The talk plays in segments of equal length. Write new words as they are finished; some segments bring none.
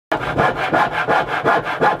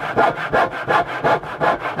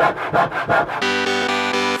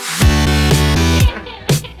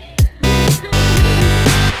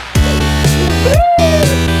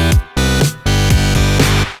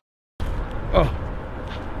Oh,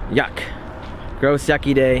 yuck. Gross,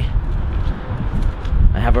 yucky day.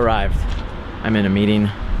 I have arrived. I'm in a meeting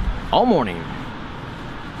all morning.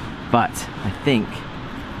 But I think,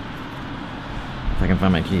 if I can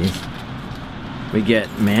find my keys, we get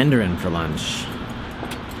Mandarin for lunch.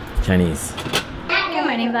 Chinese. Good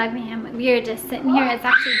morning, Vlogman. We are just sitting here. It's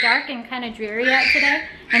actually dark and kind of dreary out today,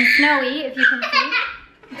 and snowy, if you can see.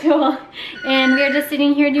 Cool. And we are just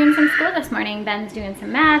sitting here doing some school this morning. Ben's doing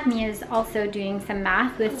some math. Mia's also doing some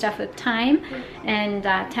math with stuff with time and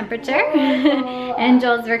temperature. And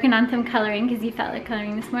Joel's working on some coloring because he felt like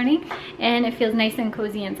coloring this morning. And it feels nice and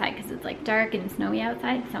cozy inside because it's like dark and snowy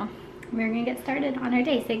outside. So we're gonna get started on our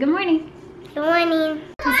day. Say good morning. Good morning.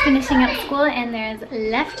 Just finishing up school, and there's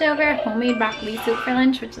leftover homemade broccoli soup for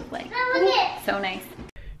lunch, which is like so nice.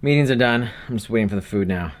 Meetings are done. I'm just waiting for the food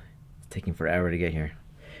now. It's taking forever to get here.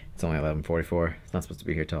 It's only 11:44. It's not supposed to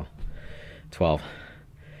be here till 12.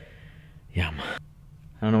 Yum. I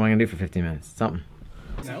don't know what I'm gonna do for 15 minutes. Something.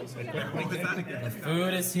 The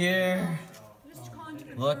food is here.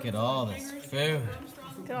 Look at all this food.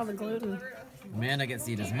 Look at all the gluten. Amanda gets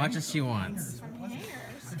to eat as much as she wants.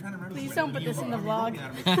 Please don't put this in the vlog.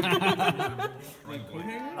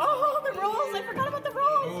 Oh, the rolls! I forgot about the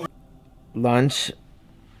rolls! Lunch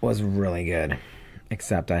was really good,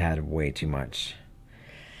 except I had way too much.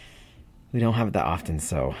 We don't have it that often,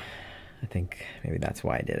 so I think maybe that's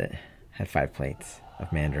why I did it. Had 5 plates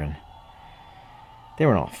of Mandarin. They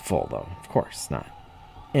weren't all full, though. Of course not.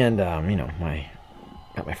 And, you know,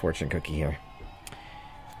 got my fortune cookie here.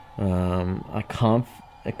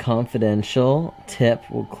 A confidential tip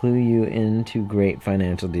will clue you into great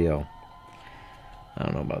financial deal. I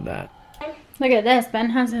don't know about that. Look at this. Ben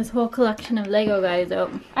has his whole collection of Lego guys out.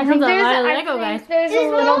 I think there's There's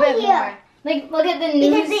a little bit more. Like, look at the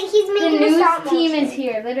news. He's making the news stop team motion. is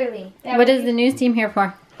here, literally. What is the news team here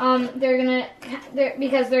for? Because they're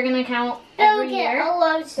gonna count every year.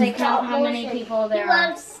 They count how many people there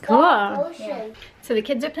are. Cool. Yeah. So the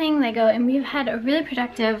kids are playing Lego, and we've had a really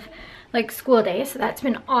productive like school day, so that's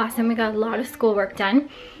been awesome. We got a lot of schoolwork done,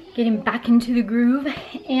 getting back into the groove,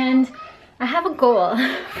 and I have a goal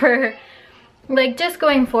for like just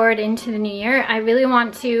going forward into the new year. I really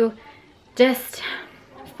want to just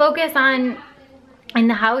focus on in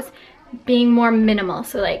the house being more minimal,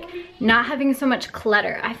 so like not having so much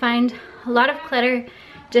clutter. I find a lot of clutter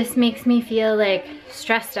just makes me feel like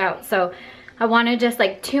stressed out, so I want to just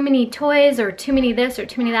like too many toys or too many this or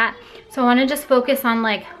too many that. So I want to just focus on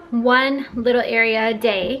like one little area a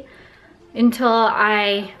day until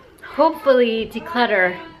I hopefully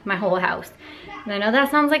declutter my whole house. And I know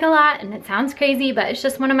that sounds like a lot and it sounds crazy, but it's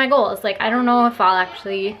just one of my goals. Like, I don't know if I'll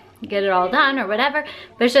actually get it all done or whatever,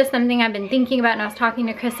 but it's just something I've been thinking about, and I was talking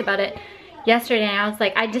to Chris about it yesterday, and I was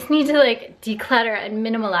like, I just need to like declutter and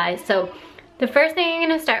minimalize. So the first thing I'm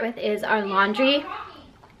gonna start with is our laundry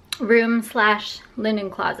room / linen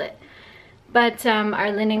closet. But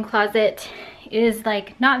our linen closet is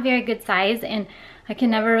like not very good size, and I can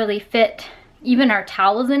never really fit even our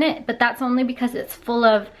towels in it, but that's only because it's full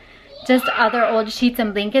of just other old sheets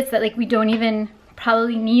and blankets that like we don't even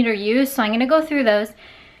probably need or use. So I'm gonna go through those,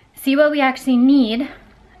 see what we actually need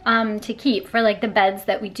to keep for like the beds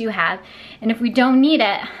that we do have, and if we don't need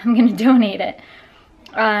it, I'm gonna donate it.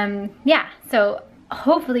 Yeah, so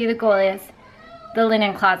hopefully the goal is the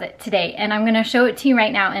linen closet today, and I'm gonna show it to you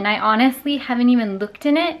right now. And I honestly haven't even looked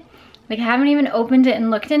in it. Like, I haven't even opened it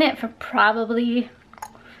and looked in it for probably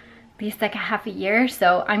at least like a half a year.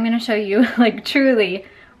 So I'm gonna show you like truly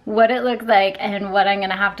what it looks like and what I'm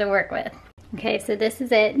gonna have to work with. Okay, so this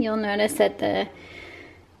is it. You'll notice that the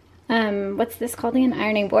what's this called again?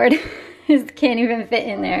 Ironing board can't even fit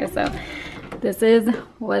in there. So this is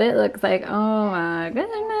what it looks like. Oh my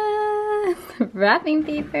goodness. Wrapping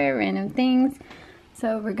paper, random things.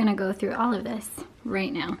 So we're gonna go through all of this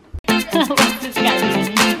right now. What's this guy doing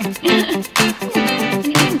here?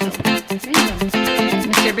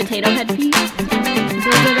 Mr. Potato Head feet. Those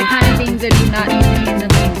are the kind of things that do not need to be in the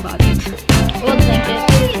linen closet. Old blanket.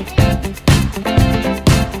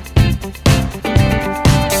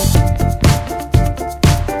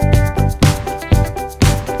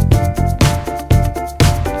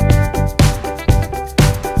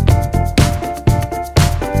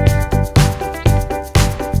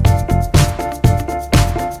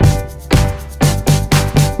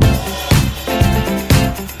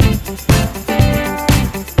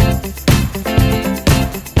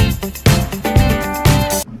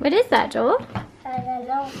 that, Joel? I don't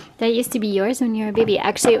know. That used to be yours when you were a baby.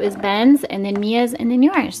 Actually, it was Ben's and then Mia's and then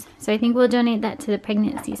yours. So I think we'll donate that to the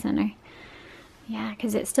pregnancy center. Yeah,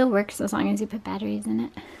 because it still works as long as you put batteries in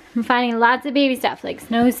it. I'm finding lots of baby stuff like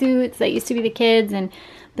snowsuits that used to be the kids and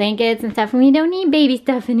blankets and stuff. And we don't need baby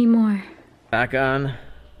stuff anymore. Back on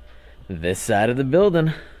this side of the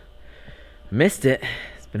building. Missed it.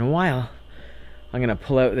 It's been a while. I'm gonna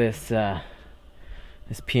pull out this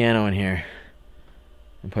this piano in here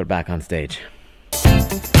and put it back on stage.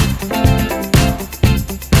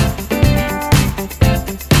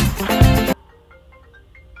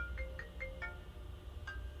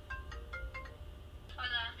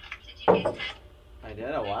 I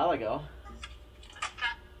did a while ago.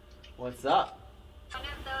 What's up? One of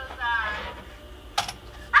those,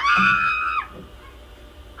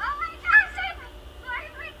 Oh my gosh, I'm sorry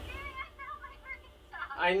for scaring us out my freaking stuff.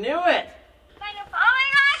 I knew it! Oh my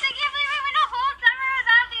gosh, I can't believe I went a whole summer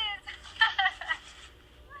without these.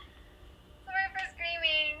 Sorry for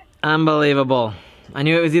screaming. Unbelievable. I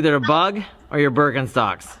knew it was either a bug or your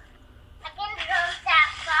Birkenstocks. I didn't go that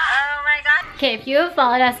far. Oh my gosh. Okay, if you have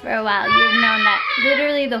followed us for a while, you've known that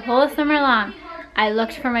literally the whole summer long, I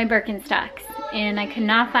looked for my Birkenstocks and I could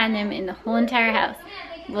not find them in the whole entire house.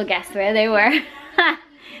 Well, guess where they were?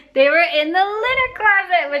 They were in the litter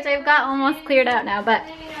closet, which I've got almost cleared out now. But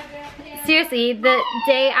seriously, the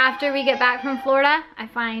day after we get back from Florida, I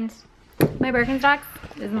find my Birkenstocks.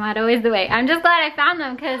 Isn't that always the way? I'm just glad I found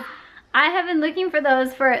them because I have been looking for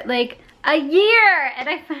those for like a year and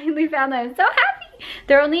I finally found them. I'm so happy.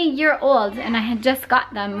 They're only a year old and I had just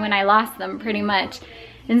got them when I lost them pretty much.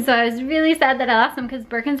 And so I was really sad that I lost them because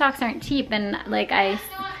Birkenstocks aren't cheap and like I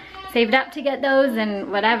saved up to get those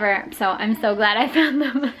and whatever. So I'm so glad I found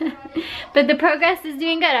them. But the progress is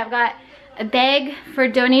doing good. I've got a bag for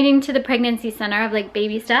donating to the pregnancy center of like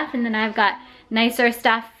baby stuff, and then I've got nicer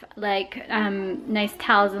stuff like nice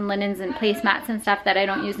towels and linens and placemats and stuff that I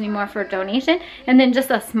don't use anymore for donation, and then just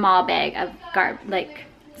a small bag of like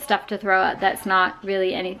stuff to throw out that's not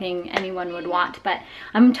really anything anyone would want. But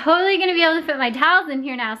I'm totally gonna be able to fit my towels in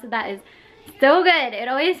here now, so that is so good. It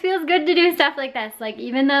always feels good to do stuff like this, like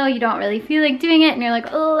even though you don't really feel like doing it and you're like,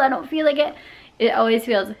 oh, I don't feel like it, it always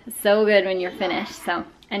feels so good when you're finished. So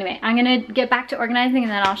anyway, I'm gonna get back to organizing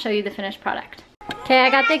and then I'll show you the finished product. Okay, I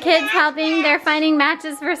got the kids helping. They're finding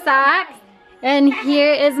matches for socks, and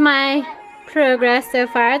here is my progress so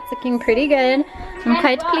far. It's looking pretty good. I'm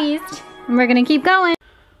quite pleased, and we're gonna keep going.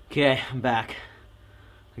 Okay, I'm back.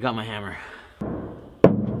 I got my hammer.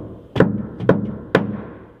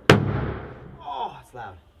 Oh, it's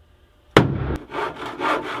loud.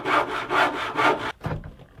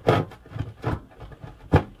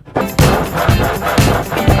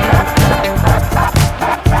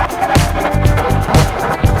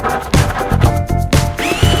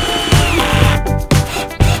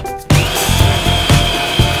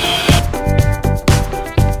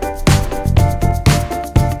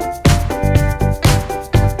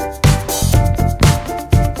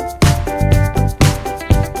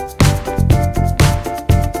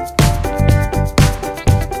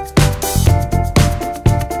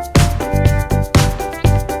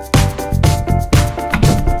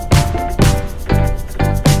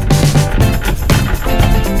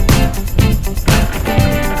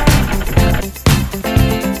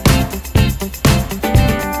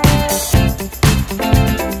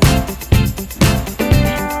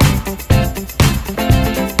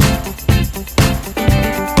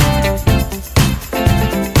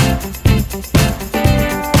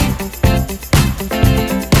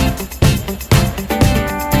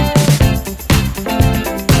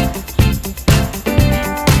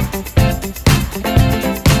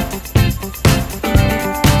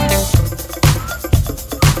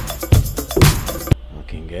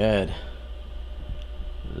 Good.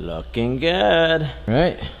 Looking good. All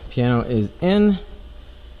right, piano is in.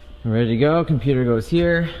 I'm ready to go. Computer goes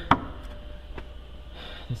here.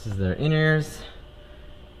 This is their in-ears.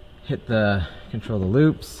 Hit the, control the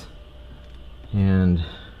loops, and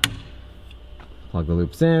plug the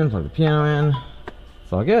loops in, plug the piano in.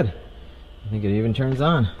 It's all good. I think it even turns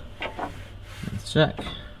on. Let's check.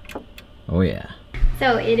 Oh yeah.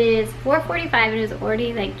 So it is 4:45. It is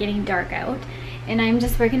already like getting dark out. And I'm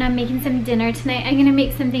just working on making some dinner tonight. I'm gonna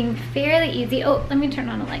make something fairly easy. Oh, let me turn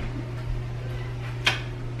on a light.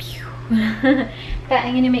 But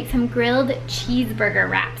I'm gonna make some grilled cheeseburger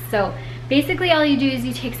wraps. So basically all you do is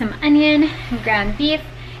you take some onion, ground beef,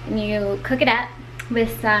 and you cook it up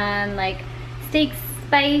with some like steak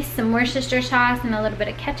spice, some Worcestershire sauce, and a little bit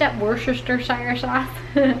of ketchup, Worcestershire sauce.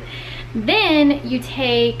 Then you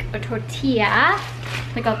take a tortilla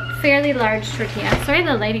like a fairly large tortilla. Sorry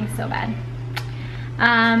the lighting's so bad.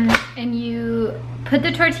 And you put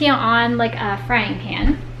the tortilla on like a frying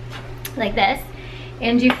pan, like this,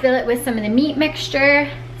 and you fill it with some of the meat mixture,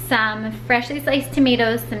 some freshly sliced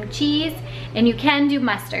tomatoes, some cheese, and you can do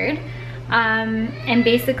mustard. And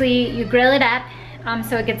basically you grill it up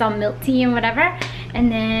so it gets all melty and whatever,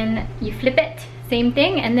 and then you flip it, same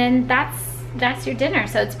thing, and then that's your dinner.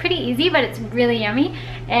 So it's pretty easy, but it's really yummy,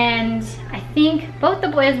 and I think both the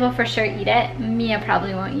boys will for sure eat it. Mia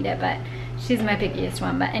probably won't eat it, but she's my pickiest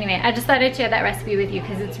one. But anyway, I just thought I'd share that recipe with you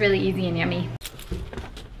because it's really easy and yummy.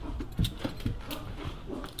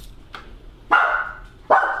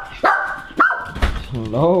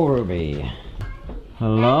 Hello, Ruby.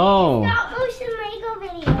 Hello. Stop motion Lego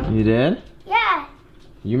video. You did? Yeah.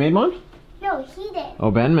 You made one? No, he did. Oh,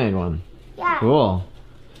 Ben made one. Yeah. Cool.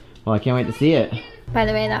 Well, I can't wait to see it. By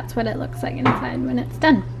the way, that's what it looks like inside when it's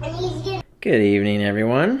done. And he's gonna Good evening,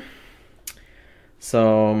 everyone.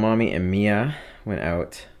 So, Mommy and Mia went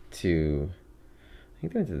out to, I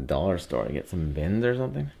think they went to the dollar store to get some bins or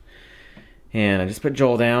something. And I just put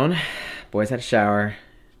Joel down. Boys had a shower.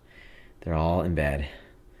 They're all in bed.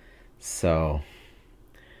 So,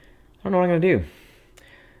 I don't know what I'm gonna do.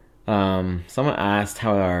 Someone asked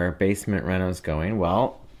how our basement reno's going.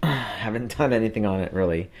 Well, I haven't done anything on it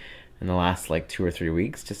really in the last like 2 or 3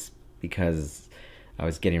 weeks, just because I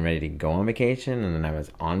was getting ready to go on vacation and then I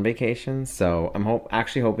was on vacation. So I'm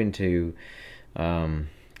actually hoping to kind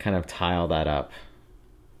of tile that up,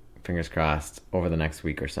 fingers crossed, over the next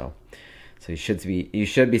week or so. So you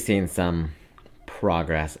should be seeing some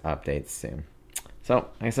progress updates soon. So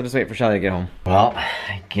I guess I'll just wait for Shelly to get home. Well,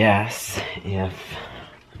 I guess if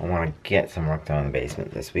I want to get some work done in the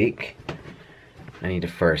basement this week, I need to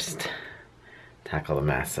first tackle the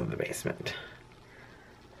mess of the basement.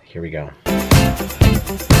 Here we go.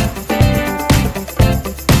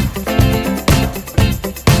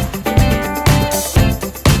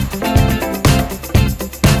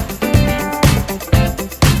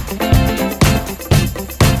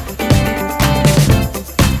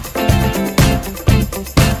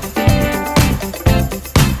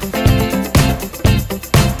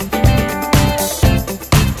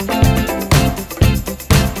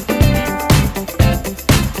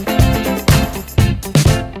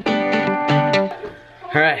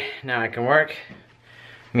 Alright, now I can work.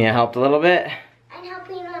 Mia helped a little bit. I'm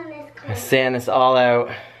helping on this I corner. sand this all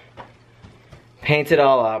out, paint it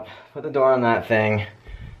all up, put the door on that thing,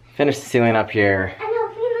 finish the ceiling up here, I'm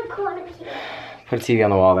helping in the corner here. put a TV on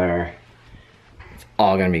the wall there. It's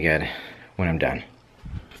all gonna be good when I'm done.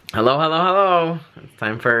 Hello, hello, hello. It's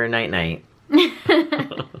time for night-night.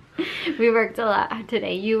 We worked a lot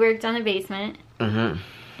today. You worked on the basement, Mm-hmm.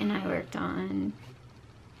 and I worked on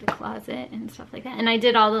the closet and stuff like that. And I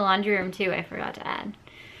did all the laundry room too, I forgot to add.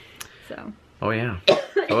 So. Oh yeah,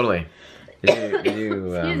 totally. Did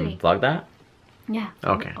you Excuse me. vlog that? Yeah.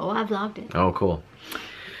 Okay. Oh, I vlogged it. Oh, cool.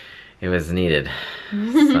 It was needed.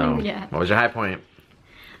 So, Yeah. What was your high point?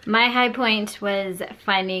 My high point was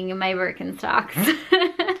finding my Birkenstocks.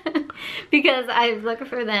 Because I've looked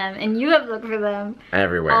for them, and you have looked for them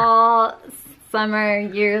Everywhere. all summer,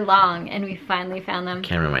 year long, and we finally found them.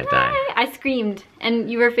 Camera might die. I screamed, and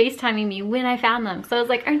you were FaceTiming me when I found them. So I was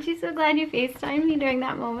like, aren't you so glad you FaceTimed me during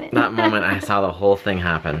that moment? That moment, I saw the whole thing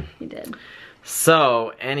happen. You did.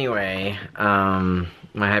 So, anyway, my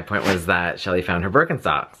high point was that Shelly found her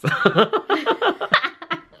Birkenstocks.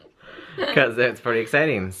 Because it's pretty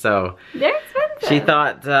exciting. So, They're expensive. she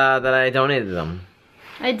thought that I donated them.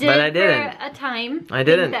 I did, but I didn't. for a time. I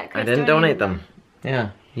didn't. Think that I Chris didn't donate them.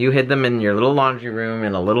 Yeah. You hid them in your little laundry room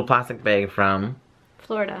in a little plastic bag from...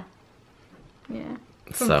 Florida. Yeah.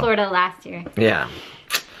 From So. Florida last year. Yeah.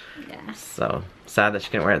 Yeah. So, sad that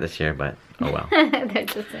she couldn't wear it this year, but oh well. They're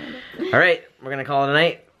just Alright, we're gonna call it a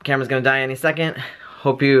night. Camera's gonna die any second.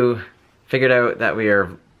 Hope you figured out that we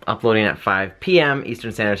are uploading at 5 p.m.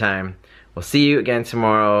 Eastern Standard Time. We'll see you again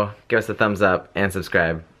tomorrow. Give us a thumbs up and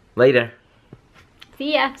subscribe. Later.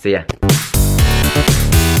 See ya. See ya.